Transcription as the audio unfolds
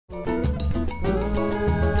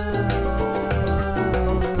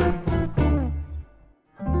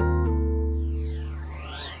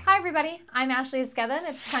I'm Ashley Esqueda, and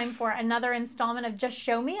it's time for another installment of Just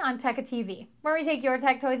Show Me on Tekka TV, where we take your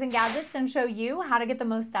tech toys and gadgets and show you how to get the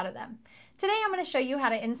most out of them. Today I'm going to show you how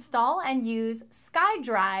to install and use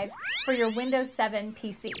SkyDrive for your Windows 7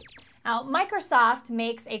 PC. Now, Microsoft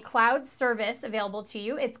makes a cloud service available to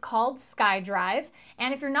you. It's called SkyDrive,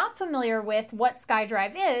 and if you're not familiar with what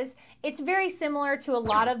SkyDrive is, it's very similar to a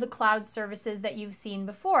lot of the cloud services that you've seen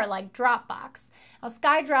before, like Dropbox. Now,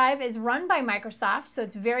 SkyDrive is run by Microsoft, so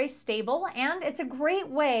it's very stable, and it's a great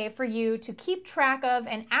way for you to keep track of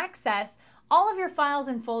and access all of your files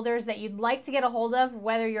and folders that you'd like to get a hold of,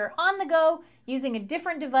 whether you're on the go, using a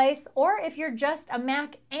different device, or if you're just a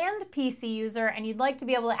Mac and PC user and you'd like to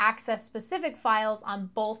be able to access specific files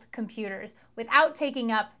on both computers without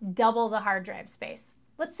taking up double the hard drive space.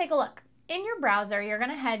 Let's take a look. In your browser, you're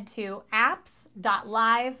going to head to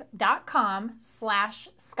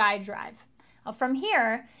apps.live.com/SkyDrive. Now, from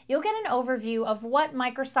here, you'll get an overview of what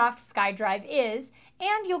Microsoft SkyDrive is,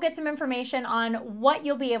 and you'll get some information on what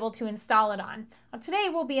you'll be able to install it on. Now, today,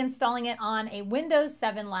 we'll be installing it on a Windows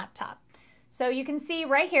 7 laptop. So you can see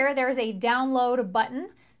right here, there's a download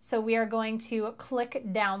button. So we are going to click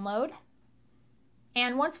download.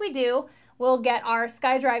 And once we do, we'll get our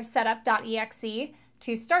SkyDrive setup.exe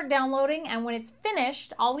to start downloading. And when it's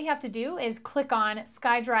finished, all we have to do is click on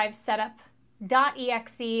SkyDrive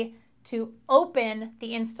setup.exe to open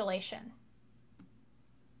the installation.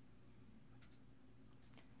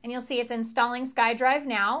 And you'll see it's installing SkyDrive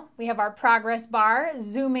now. We have our progress bar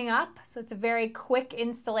zooming up, so it's a very quick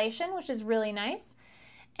installation, which is really nice.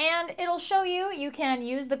 And it'll show you can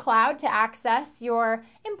use the cloud to access your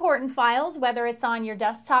important files, whether it's on your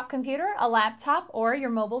desktop computer, a laptop, or your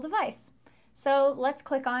mobile device. So let's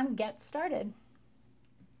click on Get Started.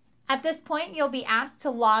 At this point, you'll be asked to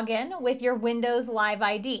log in with your Windows Live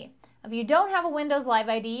ID. If you don't have a Windows Live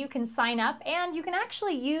ID, you can sign up, and you can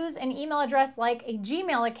actually use an email address like a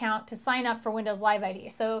Gmail account to sign up for Windows Live ID.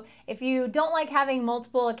 So if you don't like having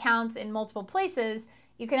multiple accounts in multiple places,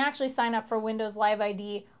 you can actually sign up for Windows Live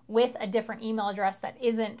ID with a different email address that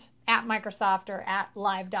isn't at Microsoft or at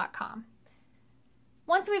live.com.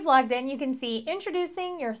 Once we've logged in, you can see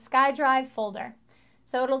Introducing your SkyDrive folder.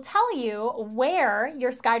 So it'll tell you where your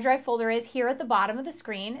SkyDrive folder is here at the bottom of the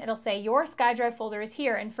screen. It'll say your SkyDrive folder is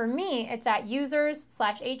here, and for me, it's at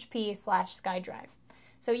users/hp/SkyDrive.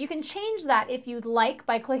 So you can change that if you'd like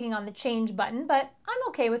by clicking on the Change button, but I'm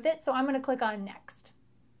okay with it, so I'm going to click on Next.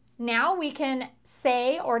 Now we can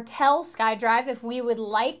say or tell SkyDrive if we would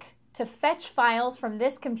like to fetch files from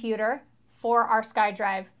this computer for our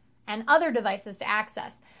SkyDrive and other devices to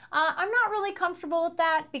access. I'm not really comfortable with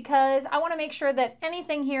that because I want to make sure that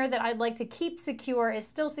anything here that I'd like to keep secure is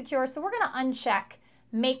still secure, so we're going to uncheck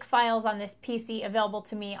Make Files on this PC available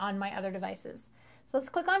to me on my other devices. So let's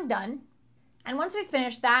click on Done, and once we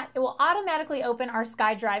finish that, it will automatically open our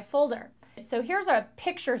SkyDrive folder. So here's our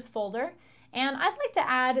Pictures folder, and I'd like to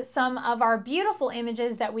add some of our beautiful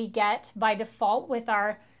images that we get by default with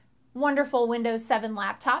our wonderful Windows 7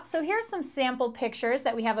 laptop. So here's some sample pictures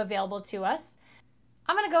that we have available to us.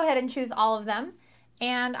 I'm going to go ahead and choose all of them,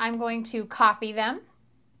 and I'm going to copy them.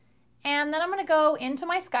 And then I'm going to go into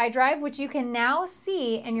my SkyDrive, which you can now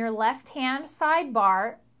see in your left-hand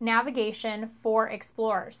sidebar navigation for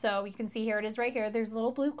Explorer. So you can see here it is right here. There's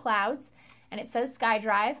little blue clouds, and it says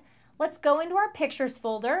SkyDrive. Let's go into our Pictures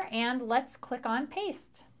folder, and let's click on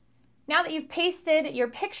Paste. Now that you've pasted your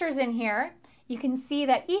pictures in here, you can see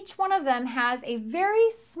that each one of them has a very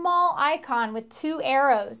small icon with two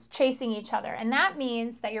arrows chasing each other, and that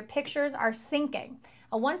means that your pictures are syncing.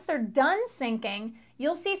 Once they're done syncing,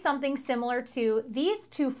 you'll see something similar to these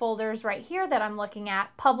two folders right here that I'm looking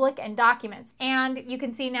at, Public and Documents. And you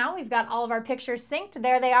can see now we've got all of our pictures synced.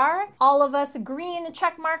 There they are. All of us green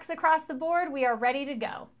check marks across the board. We are ready to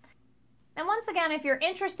go. And once again, if you're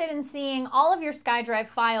interested in seeing all of your SkyDrive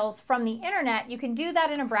files from the internet, you can do that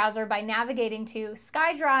in a browser by navigating to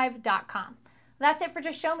skydrive.com. That's it for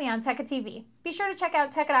Just Show Me on Tekka TV. Be sure to check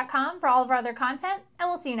out tekka.com for all of our other content, and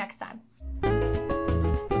we'll see you next time.